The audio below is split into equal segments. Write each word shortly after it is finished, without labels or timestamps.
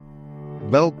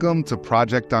Welcome to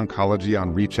Project Oncology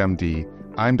on ReachMD.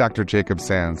 I'm Dr. Jacob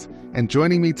Sands, and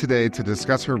joining me today to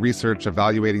discuss her research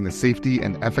evaluating the safety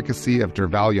and efficacy of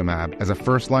Durvalumab as a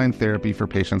first-line therapy for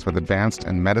patients with advanced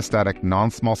and metastatic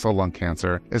non-small cell lung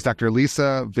cancer is Dr.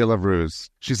 Liza Villaruz.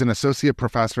 She's an associate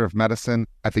professor of medicine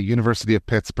at the University of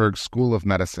Pittsburgh School of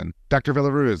Medicine. Dr.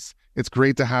 Villaruz, it's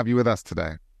great to have you with us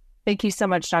today. Thank you so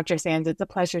much, Dr. Sands. It's a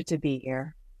pleasure to be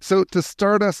here. So to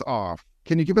start us off,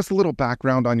 can you give us a little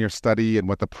background on your study and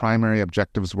what the primary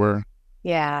objectives were?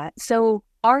 Yeah. So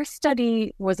our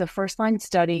study was a first-line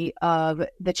study of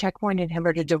the checkpoint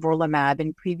inhibitor Durvalumab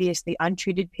in previously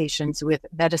untreated patients with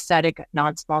metastatic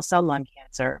non-small cell lung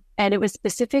cancer. And it was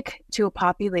specific to a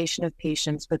population of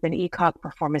patients with an ECOG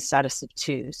performance status of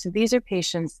 2. So these are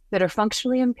patients that are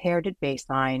functionally impaired at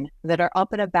baseline, that are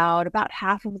up and about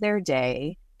half of their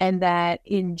day, and that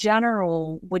in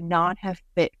general would not have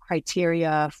fit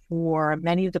criteria for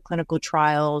many of the clinical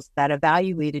trials that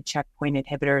evaluated checkpoint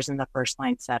inhibitors in the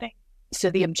first-line setting. So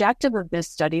the objective of this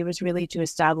study was really to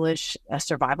establish a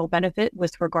survival benefit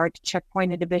with regard to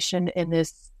checkpoint inhibition in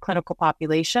this clinical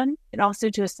population, and also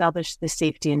to establish the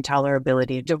safety and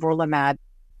tolerability of Durvalumab.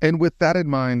 And with that in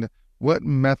mind, what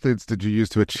methods did you use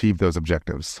to achieve those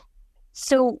objectives?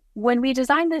 So when we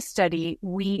designed this study,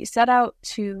 we set out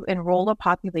to enroll a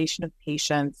population of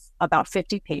patients, about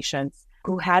 50 patients,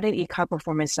 who had an ECOG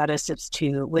performance status of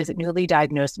 2 with newly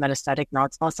diagnosed metastatic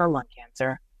non-small cell lung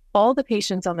cancer. All the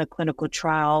patients on the clinical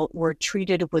trial were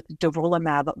treated with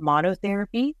Durvalumab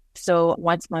monotherapy, so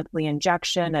once monthly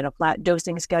injection and a flat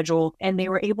dosing schedule, and they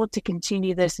were able to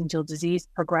continue this until disease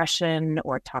progression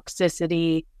or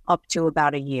toxicity up to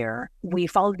about a year. We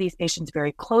followed these patients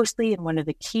very closely, and one of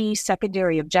the key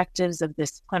secondary objectives of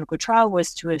this clinical trial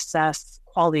was to assess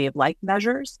quality of life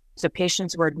measures. So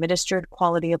patients were administered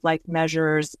quality of life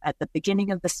measures at the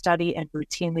beginning of the study and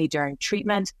routinely during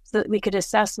treatment so that we could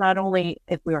assess not only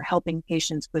if we were helping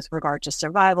patients with regard to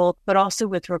survival, but also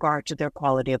with regard to their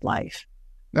quality of life.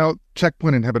 Now,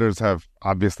 checkpoint inhibitors have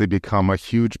obviously become a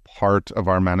huge part of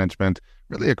our management,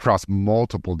 really across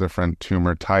multiple different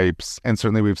tumor types. And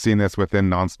certainly we've seen this within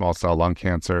non-small cell lung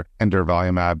cancer and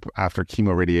Durvalumab after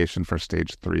chemoradiation for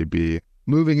stage 3B.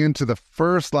 Moving into the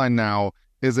first line now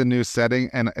is a new setting,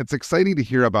 and it's exciting to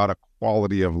hear about a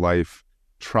quality of life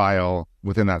trial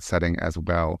within that setting as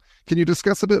well. Can you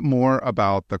discuss a bit more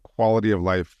about the quality of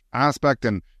life aspect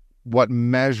and what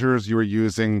measures you were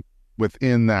using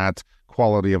within that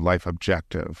quality of life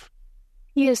objective?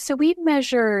 Yes, so we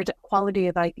measured quality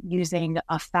of life using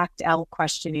a FACT-L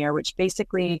questionnaire, which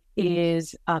basically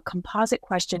is a composite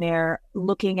questionnaire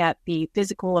looking at the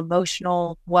physical,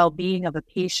 emotional well-being of a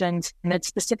patient, and it's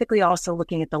specifically also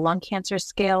looking at the lung cancer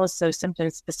scale, so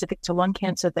symptoms specific to lung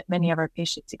cancer that many of our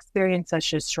patients experience,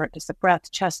 such as shortness of breath,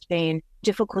 chest pain,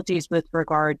 difficulties with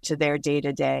regard to their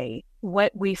day-to-day.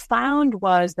 What we found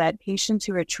was that patients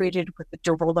who were treated with the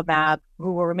Durvalumab,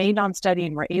 who remained on study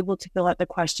and were able to fill out the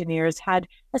questionnaires, had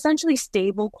essentially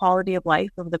stable quality of life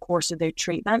over the course of their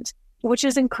treatment, which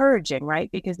is encouraging,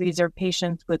 right? Because these are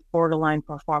patients with borderline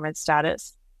performance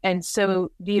status. And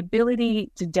so the ability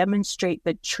to demonstrate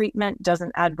that treatment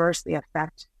doesn't adversely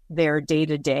affect their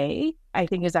day-to-day, I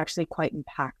think is actually quite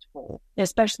impactful,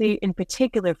 especially in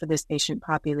particular for this patient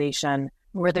population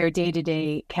where their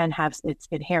day-to-day can have its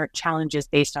inherent challenges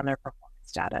based on their performance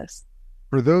status.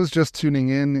 For those just tuning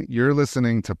in, you're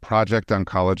listening to Project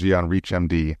Oncology on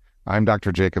ReachMD. I'm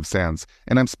Dr. Jacob Sands,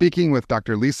 and I'm speaking with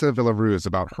Dr. Liza Villaruz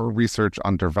about her research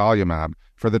on Durvalumab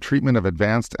for the treatment of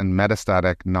advanced and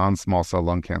metastatic non-small cell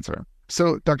lung cancer.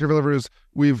 So, Dr. Villaruz,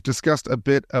 we've discussed a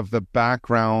bit of the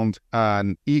background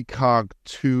on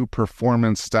ECOG-2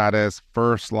 performance status,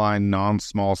 first-line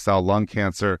non-small cell lung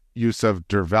cancer, use of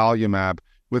Durvalumab,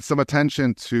 with some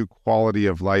attention to quality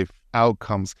of life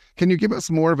outcomes. Can you give us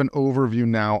more of an overview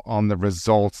now on the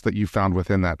results that you found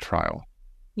within that trial?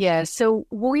 Yeah, so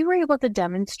we were able to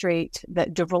demonstrate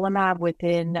that Durvalumab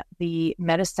within the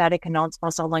metastatic and non-small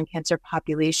cell lung cancer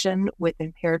population with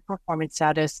impaired performance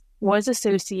status was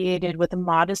associated with a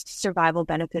modest survival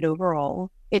benefit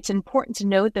overall. It's important to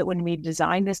note that when we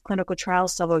designed this clinical trial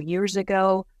several years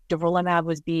ago, Durvalumab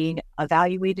was being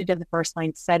evaluated in the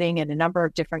first-line setting in a number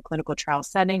of different clinical trial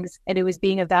settings, and it was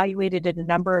being evaluated at a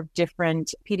number of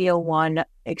different PD-L1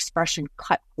 expression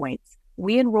cut points.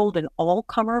 We enrolled an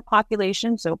all-comer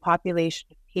population, so a population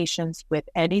of patients with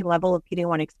any level of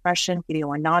PD-L1 expression,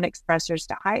 PD-L1 non-expressors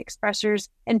to high expressors,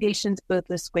 and patients both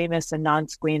with squamous and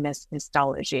non-squamous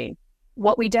histology.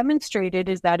 What we demonstrated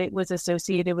is that it was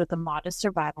associated with a modest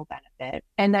survival benefit,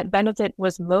 and that benefit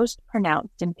was most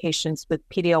pronounced in patients with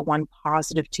PD-L1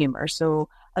 positive tumors, so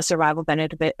a survival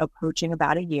benefit approaching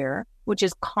about a year, which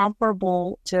is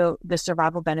comparable to the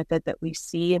survival benefit that we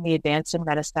see in the advanced and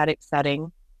metastatic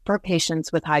setting for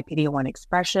patients with high PD-L1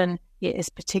 expression. It is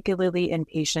particularly in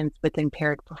patients with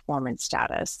impaired performance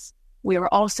status. We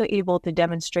were also able to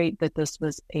demonstrate that this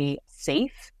was a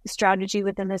safe strategy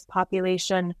within this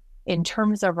population. In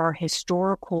terms of our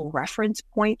historical reference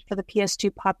point for the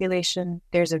PS2 population,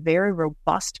 there's a very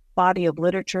robust body of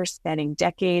literature spanning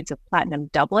decades of platinum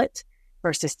doublet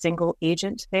versus single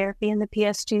agent therapy in the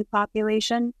PS2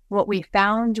 population. What we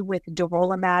found with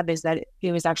Durvalumab is that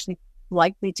it was actually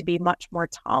likely to be much more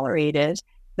tolerated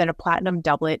than a platinum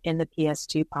doublet in the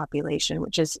PS2 population,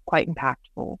 which is quite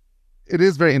impactful. It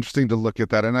is very interesting to look at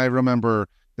that. And I remember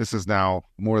this is now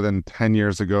more than 10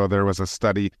 years ago, there was a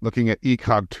study looking at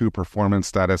ECOG2 performance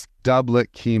status,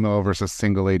 doublet chemo versus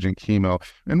single agent chemo,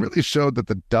 and really showed that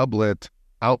the doublet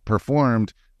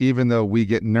outperformed, even though we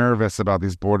get nervous about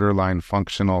these borderline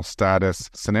functional status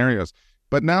scenarios.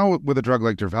 But now with a drug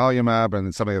like Durvalumab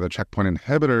and some of the other checkpoint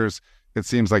inhibitors, it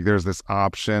seems like there's this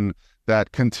option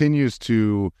that continues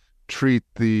to treat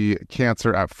the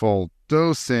cancer at full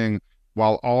dosing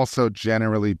while also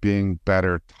generally being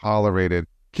better tolerated.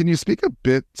 Can you speak a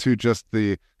bit to just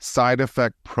the side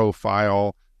effect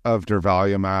profile of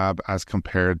Durvalumab as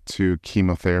compared to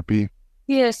chemotherapy?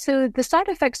 Yeah, so the side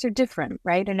effects are different,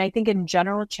 right? And I think in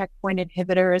general, checkpoint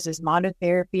inhibitors as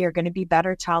monotherapy are going to be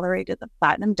better tolerated than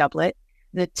platinum doublet.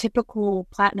 The typical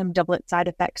platinum doublet side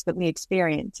effects that we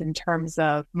experience in terms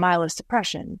of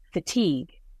myelosuppression,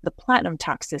 fatigue, the platinum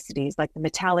toxicities like the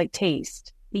metallic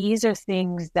taste, these are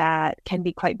things that can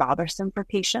be quite bothersome for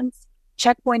patients.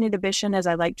 Checkpoint inhibition, as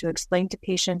I like to explain to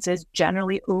patients, is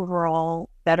generally overall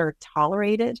better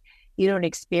tolerated. You don't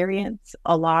experience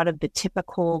a lot of the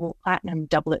typical platinum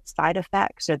doublet side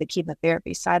effects or the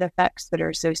chemotherapy side effects that are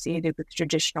associated with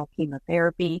traditional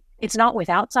chemotherapy. It's not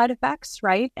without side effects,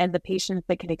 right? And the patients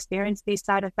that can experience these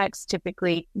side effects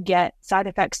typically get side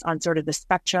effects on sort of the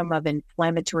spectrum of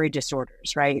inflammatory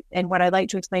disorders, right? And what I like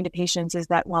to explain to patients is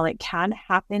that while it can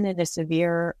happen in a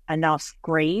severe enough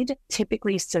grade,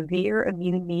 typically severe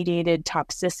immune-mediated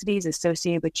toxicities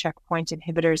associated with checkpoint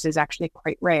inhibitors is actually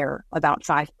quite rare, about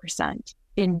 5%.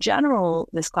 In general,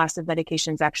 this class of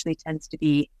medications actually tends to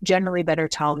be generally better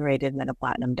tolerated than a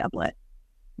platinum doublet.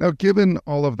 Now, given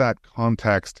all of that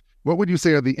context, what would you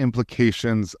say are the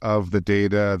implications of the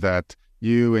data that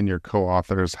you and your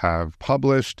co-authors have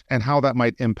published and how that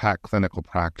might impact clinical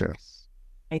practice?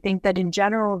 I think that in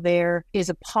general, there is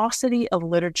a paucity of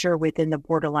literature within the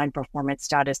borderline performance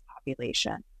status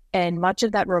population. And much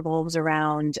of that revolves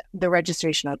around the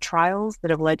registrational trials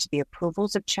that have led to the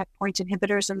approvals of checkpoint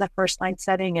inhibitors in the first-line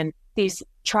setting. And these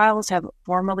trials have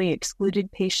formally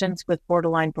excluded patients with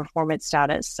borderline performance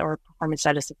status or performance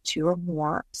status of 2 or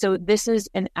more. So this is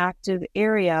an active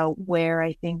area where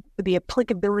I think the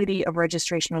applicability of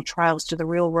registrational trials to the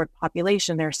real-world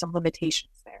population, there are some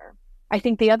limitations there. I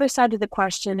think the other side of the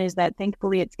question is that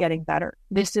thankfully it's getting better.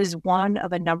 This is one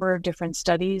of a number of different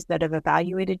studies that have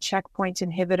evaluated checkpoint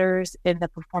inhibitors in the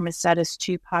performance status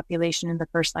 2 population in the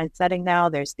first-line setting now.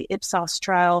 There's the Ipsos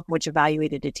trial, which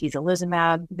evaluated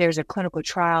atezolizumab. There's a clinical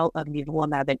trial of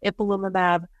nivolumab and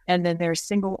ipilimumab. And then there's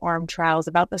single-arm trials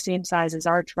about the same size as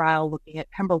our trial looking at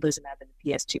pembrolizumab in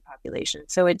the PS2 population.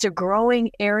 So it's a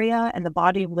growing area and the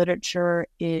body of literature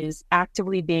is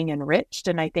actively being enriched.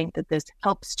 And I think that this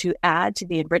helps to add to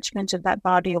the enrichment of that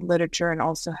body of literature and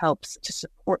also helps to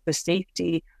support the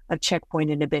safety of checkpoint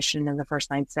inhibition in the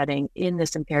first-line setting in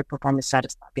this impaired performance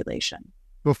status population.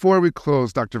 Before we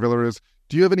close, Dr. Villaruz,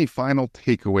 do you have any final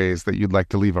takeaways that you'd like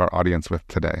to leave our audience with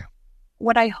today?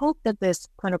 What I hope that this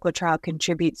clinical trial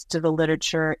contributes to the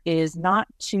literature is not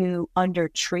to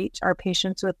undertreat our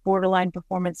patients with borderline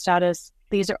performance status.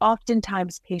 These are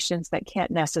oftentimes patients that can't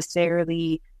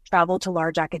necessarily travel to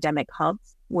large academic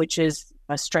hubs, which is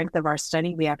a strength of our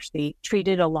study. We actually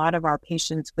treated a lot of our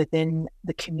patients within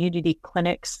the community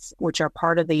clinics, which are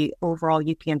part of the overall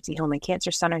UPMC Hillman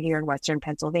Cancer Center here in Western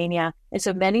Pennsylvania. And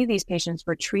so many of these patients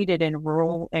were treated in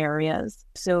rural areas.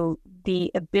 So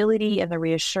the ability and the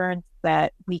reassurance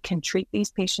that we can treat these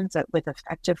patients with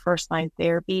effective first-line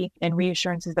therapy and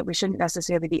reassurances that we shouldn't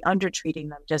necessarily be undertreating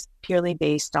them just purely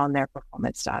based on their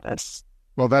performance status.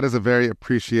 Well, that is a very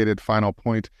appreciated final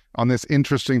point on this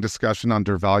interesting discussion on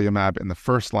Durvalumab in the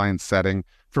first-line setting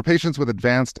for patients with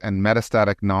advanced and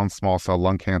metastatic non-small cell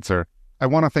lung cancer. I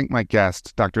want to thank my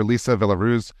guest, Dr. Liza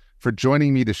Villaruz, for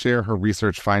joining me to share her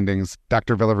research findings.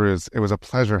 Dr. Villaruz, it was a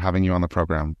pleasure having you on the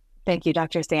program. Thank you,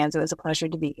 Dr. Sands. It was a pleasure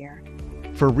to be here.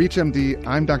 For ReachMD,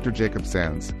 I'm Dr. Jacob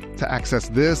Sands. To access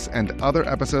this and other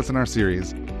episodes in our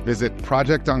series, visit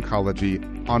Project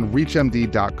Oncology on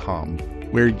reachmd.com.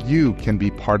 where you can be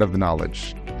part of the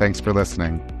knowledge. Thanks for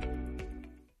listening.